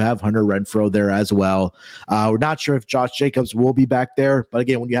Waller. You have Hunter Renfrow there as well. We're not sure if Josh Jacobs will be back there, but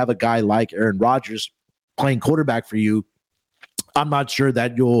again, when you have a guy like Aaron Rodgers playing quarterback for you, I'm not sure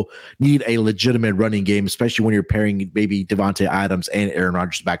that you'll need a legitimate running game, especially when you're pairing maybe Devontae Adams and Aaron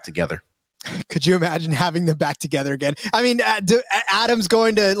Rodgers back together. Could you imagine having them back together again? I mean, Adams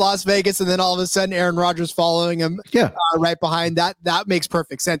going to Las Vegas and then all of a sudden Aaron Rodgers following him right behind that. That makes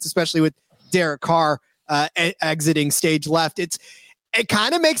perfect sense, especially with Derek Carr exiting stage left. It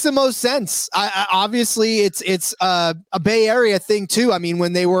kind of makes the most sense. Obviously, it's a Bay Area thing too. I mean,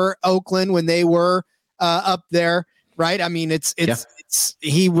 when they were Oakland, when they were up there, right? I mean,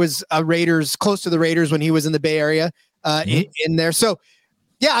 he was close to the Raiders when he was in the Bay Area in there. So,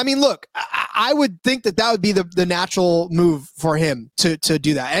 yeah, I mean, look, I would think that would be the natural move for him to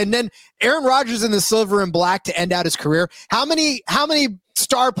do that. And then Aaron Rodgers in the silver and black to end out his career. How many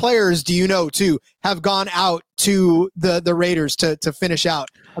star players do you know too have gone out to the Raiders to finish out?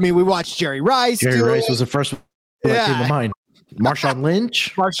 I mean, we watched Jerry Rice. Jerry Rice was the first one that came to mind. Marshawn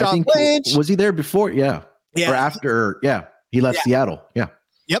Lynch. Was he there before? Yeah. Or after? Yeah. He left Seattle. Yeah.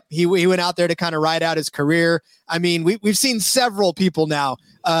 Yep, he went out there to kind of ride out his career. I mean, we've seen several people now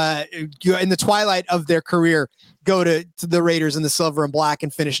in the twilight of their career go to the Raiders in the silver and black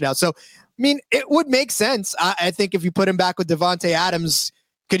and finish it out. So mean, it would make sense. I think if you put him back with Davante Adams,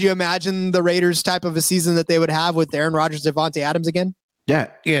 could you imagine the Raiders type of a season that they would have with Aaron Rodgers, Davante Adams again? Yeah,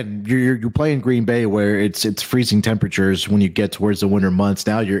 and you're playing Green Bay where it's freezing temperatures when you get towards the winter months.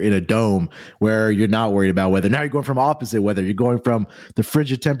 Now you're in a dome where you're not worried about weather. Now you're going from opposite weather. You're going from the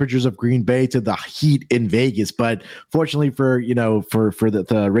frigid temperatures of Green Bay to the heat in Vegas. But fortunately for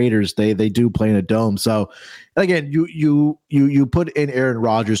the Raiders, they do play in a dome. So again, you put in Aaron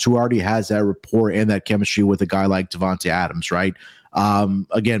Rodgers, who already has that rapport and that chemistry with a guy like Davante Adams, right?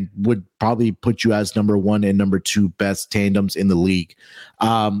 Again, would probably put you as number one and number two best tandems in the league.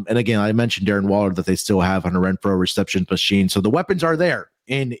 And again, I mentioned Darren Waller that they still have on a Renfro reception machine. So the weapons are there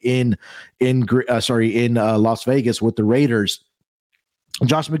in Las Vegas with the Raiders.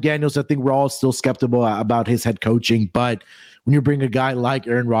 Josh McDaniels, I think we're all still skeptical about his head coaching, but when you bring a guy like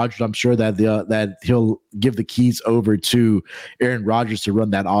Aaron Rodgers, I'm sure that that he'll give the keys over to Aaron Rodgers to run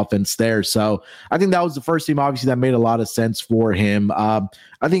that offense there. So I think that was the first team, obviously, that made a lot of sense for him. I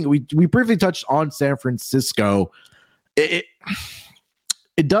think we briefly touched on San Francisco. It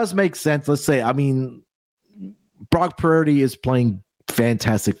does make sense. Let's say, I mean, Brock Purdy is playing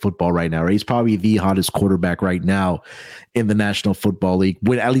fantastic football right now, right? He's probably the hottest quarterback right now in the National Football League,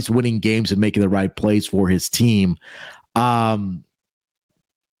 at least winning games and making the right plays for his team. You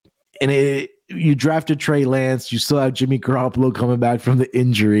drafted Trey Lance. You still have Jimmy Garoppolo coming back from the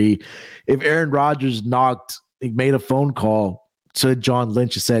injury. If Aaron Rodgers made a phone call to John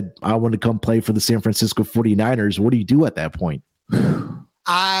Lynch and said, I want to come play for the San Francisco 49ers, what do you do at that point?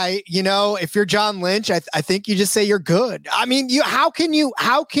 If you're John Lynch, I think you just say you're good. I mean, how can you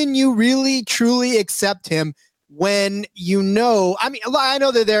really truly accept him when I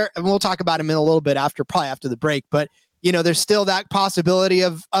know they're there, and we'll talk about him in a little bit probably after the break, but there's still that possibility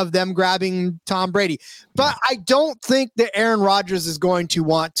of them grabbing Tom Brady. But I don't think that Aaron Rodgers is going to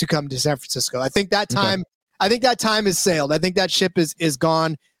want to come to San Francisco. I think that time has sailed. I think that ship is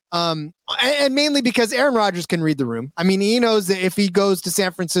gone. And mainly because Aaron Rodgers can read the room. I mean, he knows that if he goes to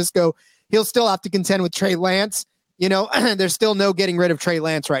San Francisco, he'll still have to contend with Trey Lance. There's still no getting rid of Trey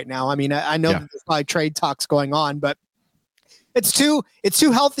Lance right now. I mean, I know that there's probably trade talks going on, but it's too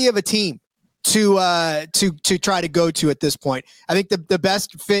healthy of a team to try to go to at this point. I think the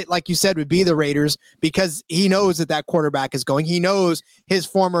best fit, like you said, would be the Raiders, because he knows that quarterback is going. He knows his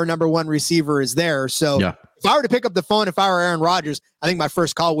former number one receiver is there. So if I were to pick up the phone, if I were Aaron Rodgers, I think my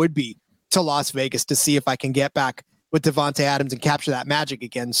first call would be to Las Vegas to see if I can get back with Davante Adams and capture that magic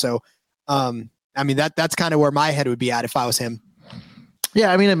again. So, that's kind of where my head would be at if I was him.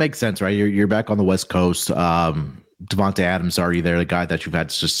 Yeah, I mean, it makes sense, right? You're back on the West Coast. Davante Adams already there, the guy that you've had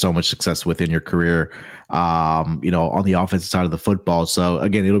just so much success with in your career, on the offensive side of the football. So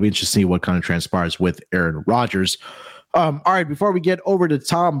again, it'll be interesting to see what kind of transpires with Aaron Rodgers. All right, before we get over to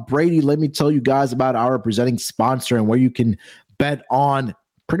Tom Brady, let me tell you guys about our presenting sponsor and where you can bet on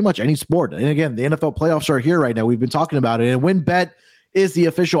pretty much any sport. And again, the NFL playoffs are here right now. We've been talking about it. And WynnBET is the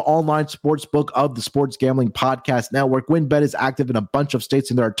official online sports book of the Sports Gambling Podcast Network. WynnBET is active in a bunch of states,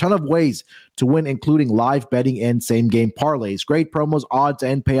 and there are a ton of ways to win, including live betting and same-game parlays. Great promos, odds,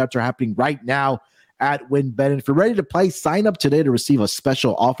 and payouts are happening right now at WynnBET. And if you're ready to play, sign up today to receive a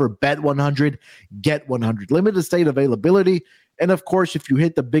special offer. Bet 100, get 100. Limited state availability. And of course, if you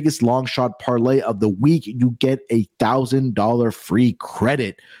hit the biggest long shot parlay of the week, you get $1,000 free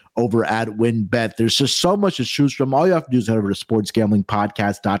credit over at WynnBET. There's just so much to choose from. All you have to do is head over to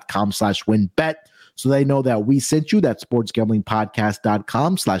sportsgamblingpodcast.com/WynnBET so they know that we sent you. That's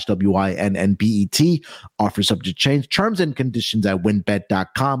sportsgamblingpodcast.com/WYNNBET. Offer subject to change. Terms and conditions at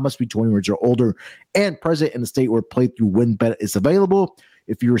WynnBET.com. Must be 21 years or older and present in the state where playthrough WynnBET is available.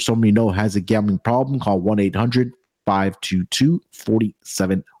 If you or someone you know has a gambling problem, call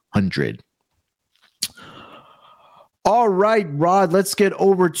 1-800-522-4700. All right, Rod, let's get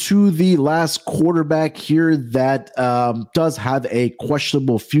over to the last quarterback here that does have a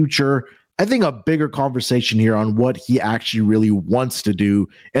questionable future. I think a bigger conversation here on what he actually really wants to do,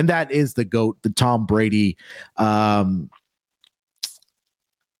 and that is the GOAT, the Tom Brady.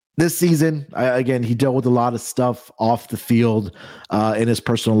 This season, again, he dealt with a lot of stuff off the field in his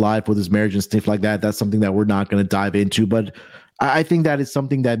personal life with his marriage and stuff like that. That's something that we're not going to dive into, but I think that is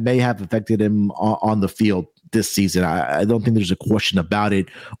something that may have affected him on the field this season. I don't think there's a question about it.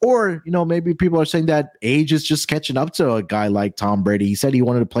 Or, maybe people are saying that age is just catching up to a guy like Tom Brady. He said he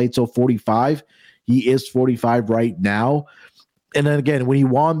wanted to play till 45. He is 45 right now. And then again, when he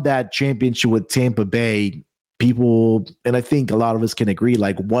won that championship with Tampa Bay, people, and I think a lot of us can agree,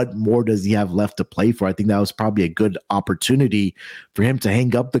 like, what more does he have left to play for? I think that was probably a good opportunity for him to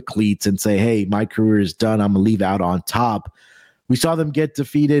hang up the cleats and say, hey, my career is done. I'm going to leave out on top. We saw them get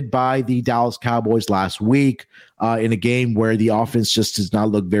defeated by the Dallas Cowboys last week in a game where the offense just does not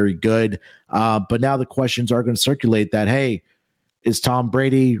look very good. But now the questions are going to circulate that, hey, is Tom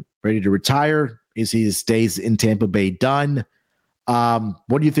Brady ready to retire? Is his days in Tampa Bay done?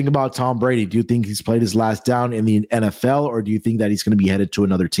 What do you think about Tom Brady? Do you think he's played his last down in the NFL, or do you think that he's going to be headed to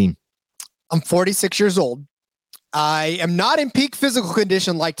another team? I'm 46 years old. I am not in peak physical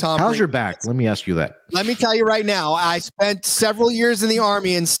condition like Tom Brady. How's your back? Let me ask you that. Let me tell you right now, I spent several years in the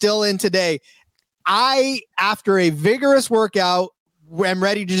Army and still in today. After a vigorous workout, am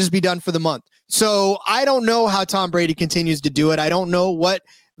ready to just be done for the month. So I don't know how Tom Brady continues to do it. I don't know what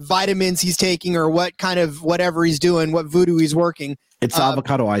vitamins he's taking or what kind of whatever he's doing, what voodoo he's working. It's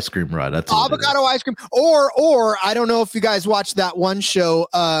avocado ice cream, right? That's avocado ice cream. Or I don't know if you guys watched that one show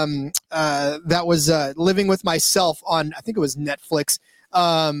that was Living with Myself on, I think it was Netflix,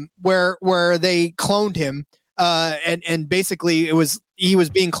 where they cloned him and basically he was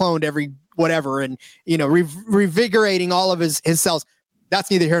being cloned every whatever and revigorating all of his cells. That's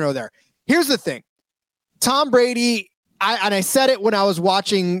neither here nor there. Here's the thing. Tom Brady, I said it when I was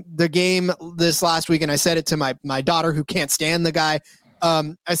watching the game this last week, and I said it to my daughter who can't stand the guy.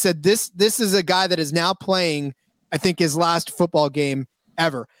 I said, this is a guy that is now playing, I think, his last football game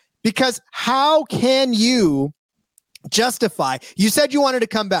ever. Because how can you justify? You said you wanted to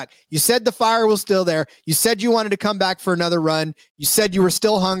come back. You said the fire was still there. You said you wanted to come back for another run. You said you were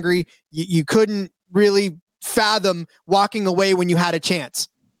still hungry. You couldn't really fathom walking away when you had a chance.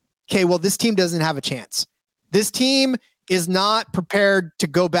 Okay, well, this team doesn't have a chance. This team is not prepared to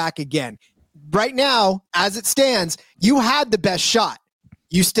go back again. Right now, as it stands, you had the best shot.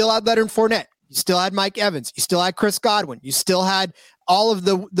 You still had Leonard Fournette. You still had Mike Evans. You still had Chris Godwin. You still had all of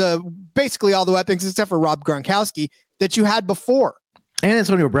the basically all the weapons except for Rob Gronkowski that you had before. And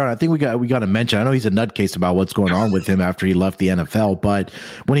Antonio Brown, I think we got to mention, I know he's a nutcase about what's going on with him after he left the NFL, but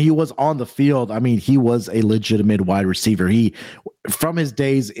when he was on the field, I mean, he was a legitimate wide receiver. He, from his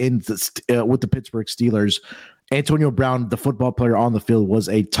days with the Pittsburgh Steelers, Antonio Brown, the football player on the field, was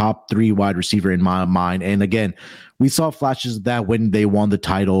a top 3 wide receiver in my mind. And again, we saw flashes of that when they won the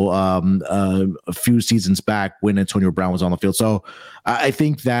title a few seasons back when Antonio Brown was on the field. So I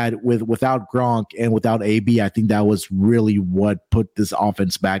think that without Gronk and without AB, I think that was really what put this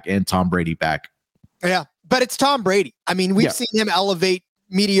offense back and Tom Brady back. Yeah, but it's Tom Brady. I mean, we've seen him elevate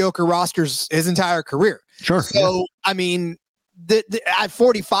mediocre rosters his entire career. Sure. So, I mean, at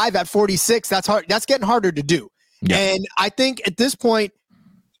 45, at 46, that's hard. That's getting harder to do. Yeah. And I think at this point,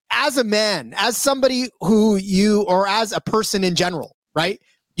 as a man, as somebody or as a person in general, right?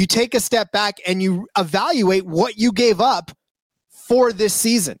 You take a step back and you evaluate what you gave up for this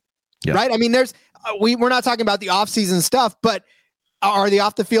season, right? I mean, we're not talking about the offseason stuff, or the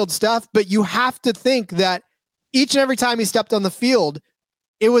off the field stuff, but you have to think that each and every time he stepped on the field,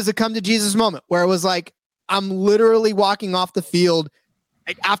 it was a come to Jesus moment where it was like, I'm literally walking off the field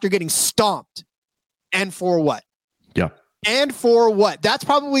after getting stomped. And for what? Yeah. And for what? That's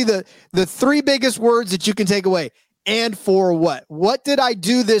probably the 3 biggest words that you can take away. And for what? What did I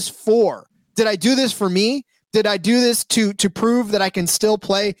do this for? Did I do this for me? Did I do this to prove that I can still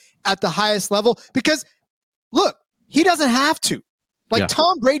play at the highest level? Because look, he doesn't have to.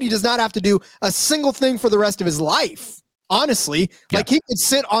 Tom Brady does not have to do a single thing for the rest of his life. Honestly, he could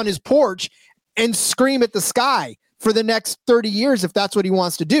sit on his porch and scream at the sky for the next 30 years if that's what he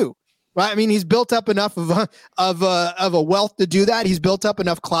wants to do. Right. I mean, he's built up enough of a wealth to do that. He's built up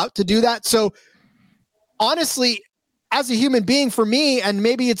enough clout to do that. So honestly, as a human being, for me, and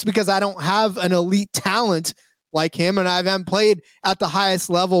maybe it's because I don't have an elite talent like him and I haven't played at the highest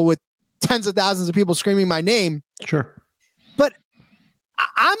level with tens of thousands of people screaming my name. Sure. But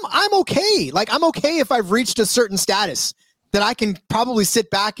I'm okay. I'm okay if I've reached a certain status that I can probably sit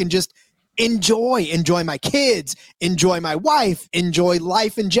back and just enjoy my kids, enjoy my wife, enjoy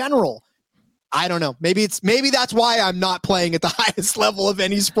life in general. I don't know. Maybe that's why I'm not playing at the highest level of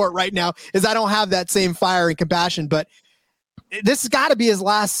any sport right now, is I don't have that same fire and compassion. But this has got to be his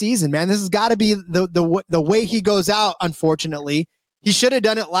last season, man. This has got to be the way he goes out. Unfortunately, he should have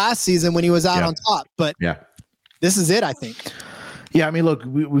done it last season when he was out on top. But this is it, I think. Yeah, I mean, look,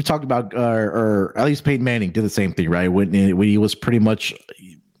 we've talked about, or at least Peyton Manning did the same thing, right? When he was pretty much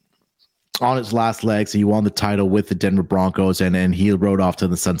on his last legs, he won the title with the Denver Broncos, and he rode off to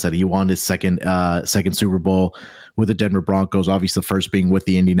the sunset. He won his second Super Bowl with the Denver Broncos. Obviously, the first being with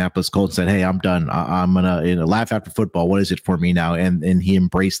the Indianapolis Colts. Said, "Hey, I'm done. I'm gonna laugh after football. What is it for me now?" And he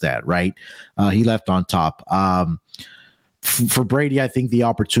embraced that. Right, he left on top. for Brady, I think the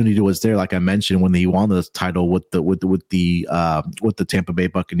opportunity was there, like I mentioned, when he won the title with the Tampa Bay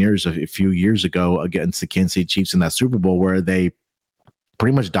Buccaneers a few years ago against the Kansas City Chiefs in that Super Bowl, where they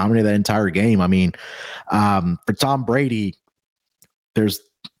pretty much dominated that entire game. I mean, for Tom Brady,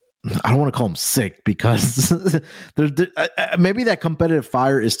 I don't want to call him sick because maybe that competitive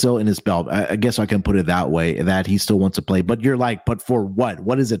fire is still in his belt. I guess I can put it that way, that he still wants to play. But you're like, but for what?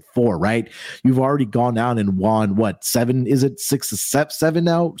 What is it for, right? You've already gone down and won, what, 7? Is it 6 or 7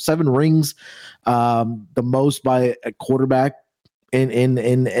 now? 7 rings, the most by a quarterback in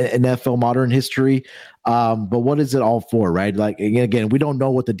NFL modern history. But what is it all for, right? Like, again, we don't know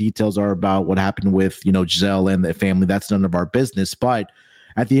what the details are about what happened with, Giselle and the family. That's none of our business. But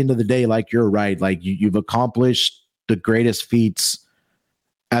at the end of the day, like, you're right. Like, you've accomplished the greatest feats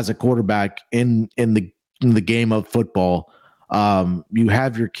as a quarterback in the game of football. You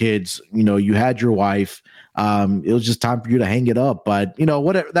have your kids, you had your wife. It was just time for you to hang it up. But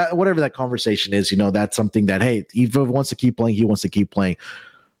whatever that conversation is, that's something that, hey, he wants to keep playing. He wants to keep playing.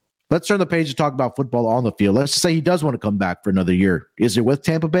 Let's turn the page and talk about football on the field. Let's just say he does want to come back for another year. Is it with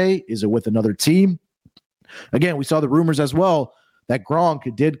Tampa Bay? Is it with another team? Again, we saw the rumors as well that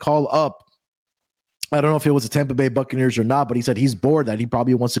Gronk did call up. I don't know if it was the Tampa Bay Buccaneers or not, but he said he's bored, that he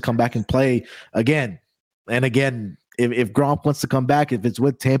probably wants to come back and play again. And again, if Gronk wants to come back, if it's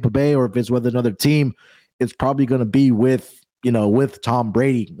with Tampa Bay or if it's with another team, it's probably going to be with Tom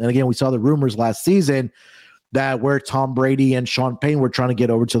Brady. And again, we saw the rumors last season that where Tom Brady and Sean Payton were trying to get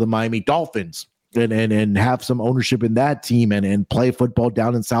over to the Miami Dolphins and have some ownership in that team and play football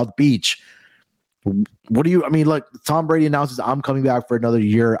down in South Beach. Look, Tom Brady announces, I'm coming back for another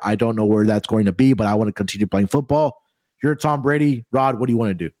year. I don't know where that's going to be, but I want to continue playing football. You're Tom Brady. Rod, what do you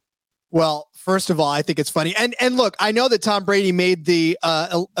want to do? Well, first of all, I think it's funny. And look, I know that Tom Brady made the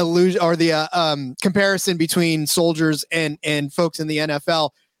illusion or the comparison between soldiers and folks in the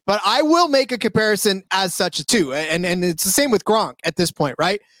NFL, but I will make a comparison as such too. And it's the same with Gronk at this point,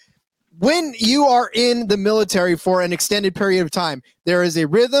 right? When you are in the military for an extended period of time, there is a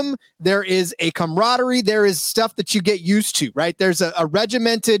rhythm, there is a camaraderie, there is stuff that you get used to, right? There's a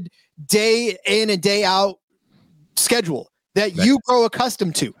regimented day in and day out schedule that you grow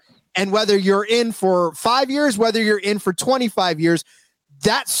accustomed to. And whether you're in for 5 years, whether you're in for 25 years,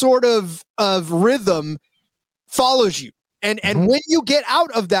 that sort of rhythm follows you. And when you get out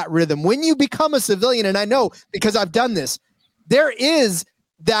of that rhythm, when you become a civilian, and I know because I've done this, there is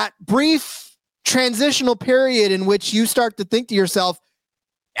that brief transitional period in which you start to think to yourself,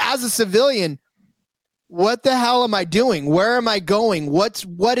 as a civilian, what the hell am I doing? Where am I going?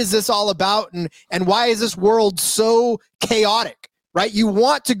 What is this all about? And why is this world so chaotic, right? You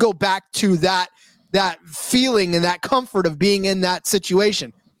want to go back to that feeling and that comfort of being in that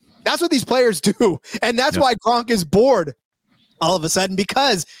situation. That's what these players do. And that's why Gronk is bored all of a sudden,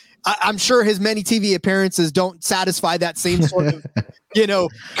 because I'm sure his many TV appearances don't satisfy that same sort of,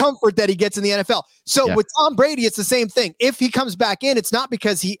 comfort that he gets in the NFL. So with Tom Brady, it's the same thing. If he comes back in, it's not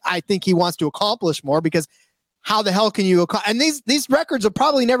because I think he wants to accomplish more, because how the hell can you and these records are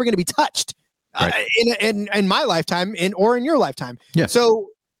probably never going to be touched in my lifetime or in your lifetime. Yeah. So,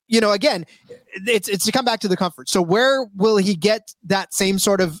 again, it's to come back to the comfort. So where will he get that same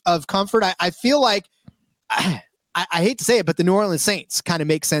sort of comfort? I feel like I hate to say it, but the New Orleans Saints kind of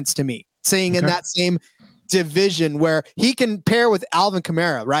make sense to me, saying in that same division where he can pair with Alvin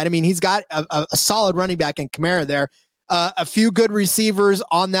Kamara, right? I mean, he's got a solid running back in Kamara there, a few good receivers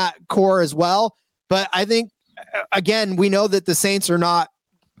on that core as well. But I think, again, we know that the Saints are not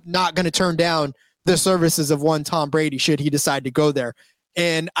going to turn down the services of one Tom Brady should he decide to go there.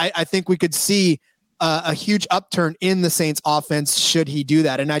 And I think we could see a huge upturn in the Saints offense should he do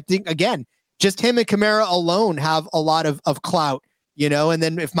that. And I think, again, just him and Kamara alone have a lot of clout, and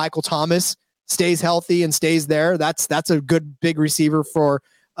then if Michael Thomas stays healthy and stays there, that's a good big receiver for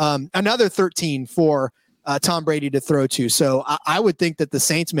another 13 for Tom Brady to throw to. So I would think that the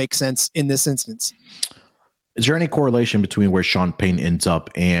Saints make sense in this instance. Is there any correlation between where Sean Payton ends up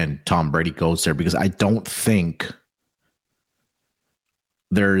and Tom Brady goes there? Because I don't think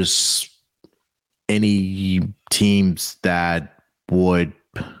there's any teams that would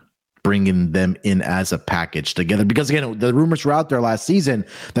bringing them in as a package together, because again, the rumors were out there last season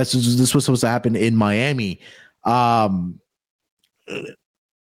that this was supposed to happen in Miami. I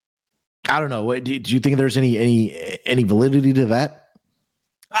don't know. Do you think there's any validity to that?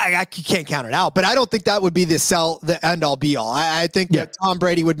 I can't count it out, but I don't think that would be the end all be all. I think that Tom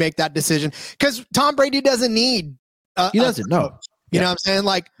Brady would make that decision, because Tom Brady doesn't need. He doesn't know. You know what I'm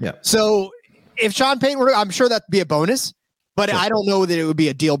saying? So if Sean Payton were, I'm sure that'd be a bonus. But I don't know that it would be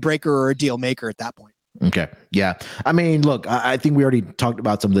a deal breaker or a deal maker at that point. Okay. Yeah. I mean, look, I think we already talked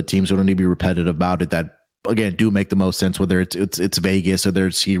about some of the teams. We don't need to be repetitive about it that, again, do make the most sense, whether it's Vegas, or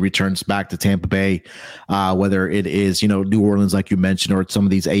he returns back to Tampa Bay, whether it is, New Orleans, like you mentioned, or some of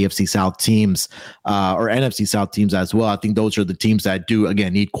these AFC South teams, or NFC South teams as well. I think those are the teams that do,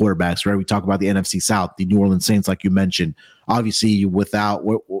 again, need quarterbacks, right? We talk about the NFC South, the New Orleans Saints, like you mentioned. Obviously,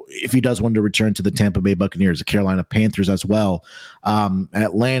 if he does want to return to the Tampa Bay Buccaneers, the Carolina Panthers as well.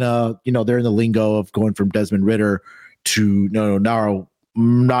 Atlanta, they're in the lingo of going from Desmond Ridder to now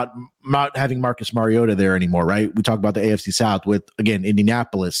not having Marcus Mariota there anymore, right? We talk about the AFC South with, again,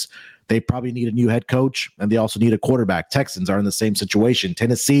 Indianapolis. They probably need a new head coach, and they also need a quarterback. Texans are in the same situation.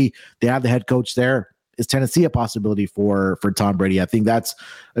 Tennessee, they have the head coach there. Is Tennessee a possibility for Tom Brady? I think that's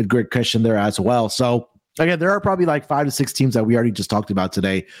a great question there as well. So, again, there are probably like 5 to 6 teams that we already just talked about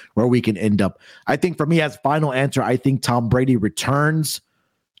today where we can end up. I think for me, as final answer, I think Tom Brady returns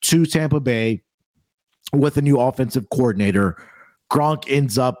to Tampa Bay with a new offensive coordinator. Gronk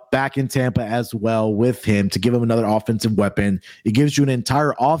ends up back in Tampa as well with him to give him another offensive weapon. It gives you an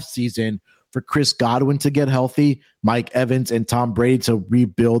entire offseason for Chris Godwin to get healthy, Mike Evans and Tom Brady to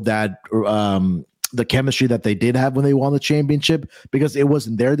rebuild that the chemistry that they did have when they won the championship, because it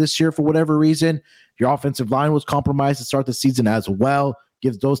wasn't there this year for whatever reason. Your offensive line was compromised to start the season as well.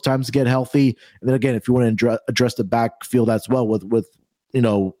 Gives those times to get healthy. And then again, if you want to address the backfield as well with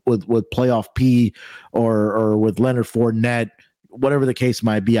playoff P or with Leonard Fournette, whatever the case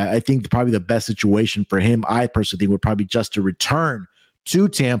might be, I think probably the best situation for him, I personally think, would probably just to return to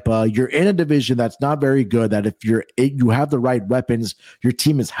Tampa. You're in a division that's not very good, that if you have the right weapons, your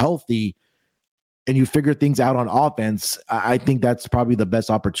team is healthy, and you figure things out on offense, I think that's probably the best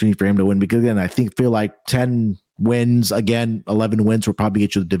opportunity for him to win. Because again, I feel like 10 wins, again, 11 wins will probably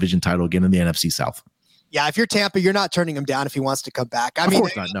get you the division title again in the NFC South. Yeah, if you're Tampa, you're not turning him down if he wants to come back. I mean,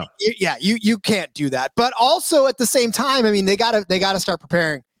 of course not, no. You can't do that. But also at the same time, I mean, they gotta start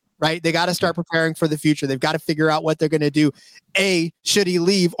preparing, right? They gotta start preparing for the future. They've got to figure out what they're going to do. A, should he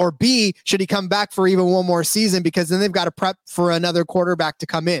leave? Or B, should he come back for even one more season? Because then they've got to prep for another quarterback to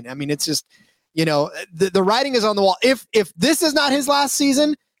come in. I mean, it's just, the writing is on the wall. If this is not his last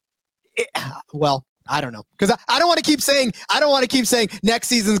season, well, I don't know, because I don't want to keep saying next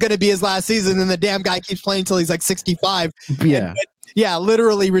season's going to be his last season, and the damn guy keeps playing until he's like 65. Yeah,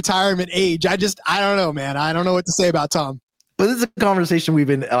 literally retirement age. I don't know, man. I don't know what to say about Tom. But this is a conversation we've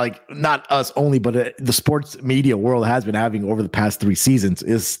been, like, not us only, but the sports media world has been having over the past 3 seasons.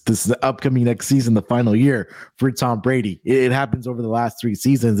 Is this the upcoming next season, the final year for Tom Brady? It happens over the last 3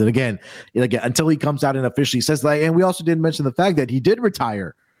 seasons, and again, until he comes out and officially says, like, and we also didn't mention the fact that he did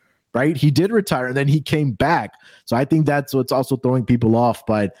retire. Right? He did retire and then he came back. So I think that's what's also throwing people off.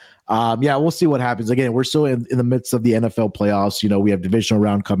 But we'll see what happens. Again, we're still in the midst of the NFL playoffs. We have divisional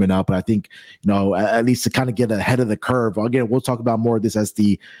round coming up. But I think, at least to kind of get ahead of the curve. Again, we'll talk about more of this as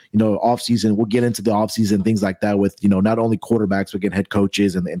the, offseason. We'll get into the offseason, things like that with, not only quarterbacks, but again, head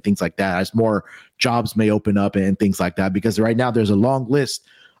coaches and things like that, as more jobs may open up and things like that. Because right now there's a long list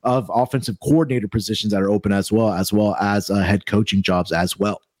of offensive coordinator positions that are open as well as head coaching jobs as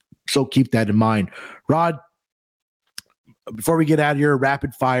well. So keep that in mind. Rod, before we get out of here,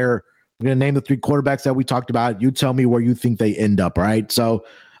 rapid fire, we're going to name the 3 quarterbacks that we talked about. You tell me where you think they end up, all right? So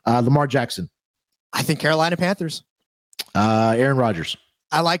Lamar Jackson. I think Carolina Panthers. Aaron Rodgers.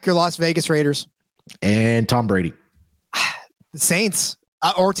 I like your Las Vegas Raiders. And Tom Brady. The Saints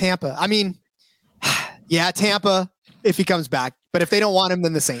or Tampa. I mean, Tampa if he comes back. But if they don't want him,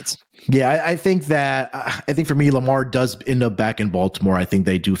 then the Saints. Yeah, I think for me, Lamar does end up back in Baltimore. I think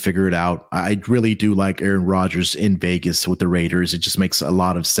they do figure it out. I really do like Aaron Rodgers in Vegas with the Raiders. It just makes a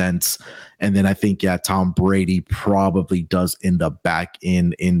lot of sense. And then I think, Tom Brady probably does end up back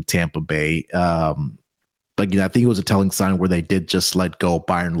in Tampa Bay. But I think it was a telling sign where they did just let go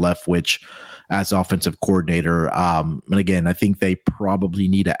Byron Leftwich as offensive coordinator. And again, I think they probably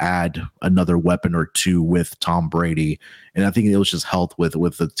need to add another weapon or 2 with Tom Brady. And I think it was just health with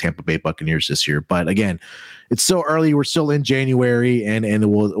the Tampa Bay Buccaneers this year. But again, it's so early. We're still in January, and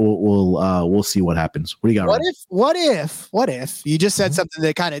we'll see what happens. What do you got? What if you just said something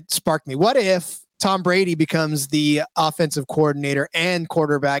that kind of sparked me? What if Tom Brady becomes the offensive coordinator and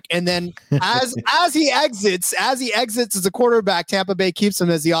quarterback, and then as he exits as a quarterback, Tampa Bay keeps him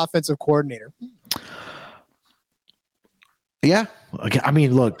as the offensive coordinator? Yeah. Okay. I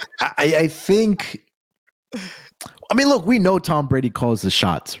mean, look, I think. I mean, look, we know Tom Brady calls the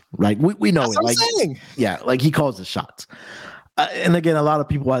shots, right? We know. That's what I'm saying. Yeah, like he calls the shots. And again, a lot of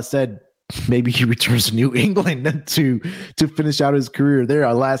people have said maybe he returns to New England to finish out his career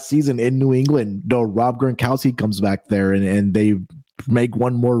there. Last season in New England, Rob Gronkowski comes back there, and they make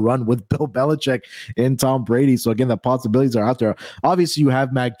one more run with Bill Belichick and Tom Brady. So again, the possibilities are out there. Obviously, you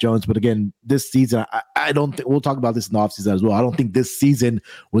have Mac Jones, but again, this season, I don't think we'll talk about this in the offseason as well. I don't think this season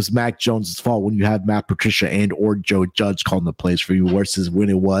was Mac Jones' fault when you have Matt Patricia and or Joe Judge calling the plays for you versus when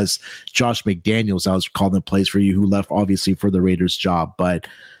it was Josh McDaniels that was calling the plays for you, who left obviously for the Raiders job. But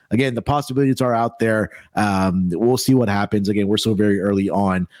again, the possibilities are out there. We'll see what happens. Again, we're so very early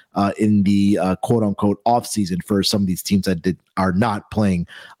on in the quote-unquote offseason for some of these teams that are not playing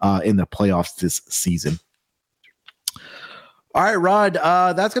in the playoffs this season. All right, Rod,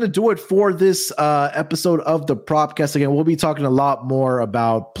 that's going to do it for this episode of the Propcast. Again, we'll be talking a lot more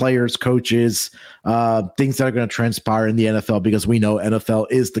about players, coaches, things that are going to transpire in the NFL, because we know NFL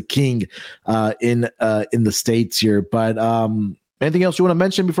is the king in the States here. But anything else you want to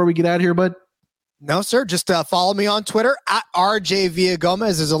mention before we get out of here, bud? No, sir. Just follow me on Twitter at RJ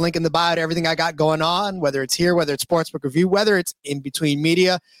Villagomez. There's a link in the bio to everything I got going on, whether it's here, whether it's Sportsbook Review, whether it's in between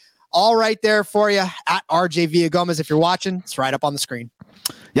media. All right there for you at RJ Villagomez. If you're watching, it's right up on the screen.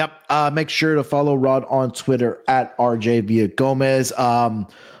 Yep. Make sure to follow Rod on Twitter at RJ Villagomez.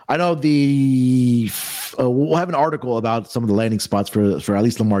 I know we'll have an article about some of the landing spots for at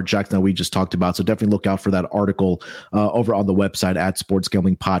least Lamar Jackson that we just talked about. So definitely look out for that article over on the website at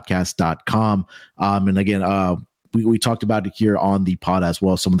sportsgamblingpodcast.com. And again, we talked about it here on the pod as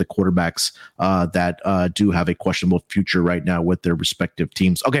well. Some of the quarterbacks that do have a questionable future right now with their respective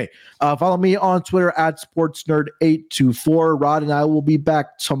teams. Okay. Follow me on Twitter at SportsNerd824. Rod and I will be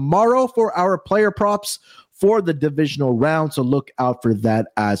back tomorrow for our player props for the divisional round. So look out for that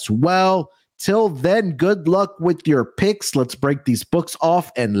as well. Till then, good luck with your picks. Let's break these books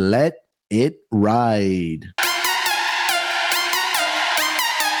off and let it ride.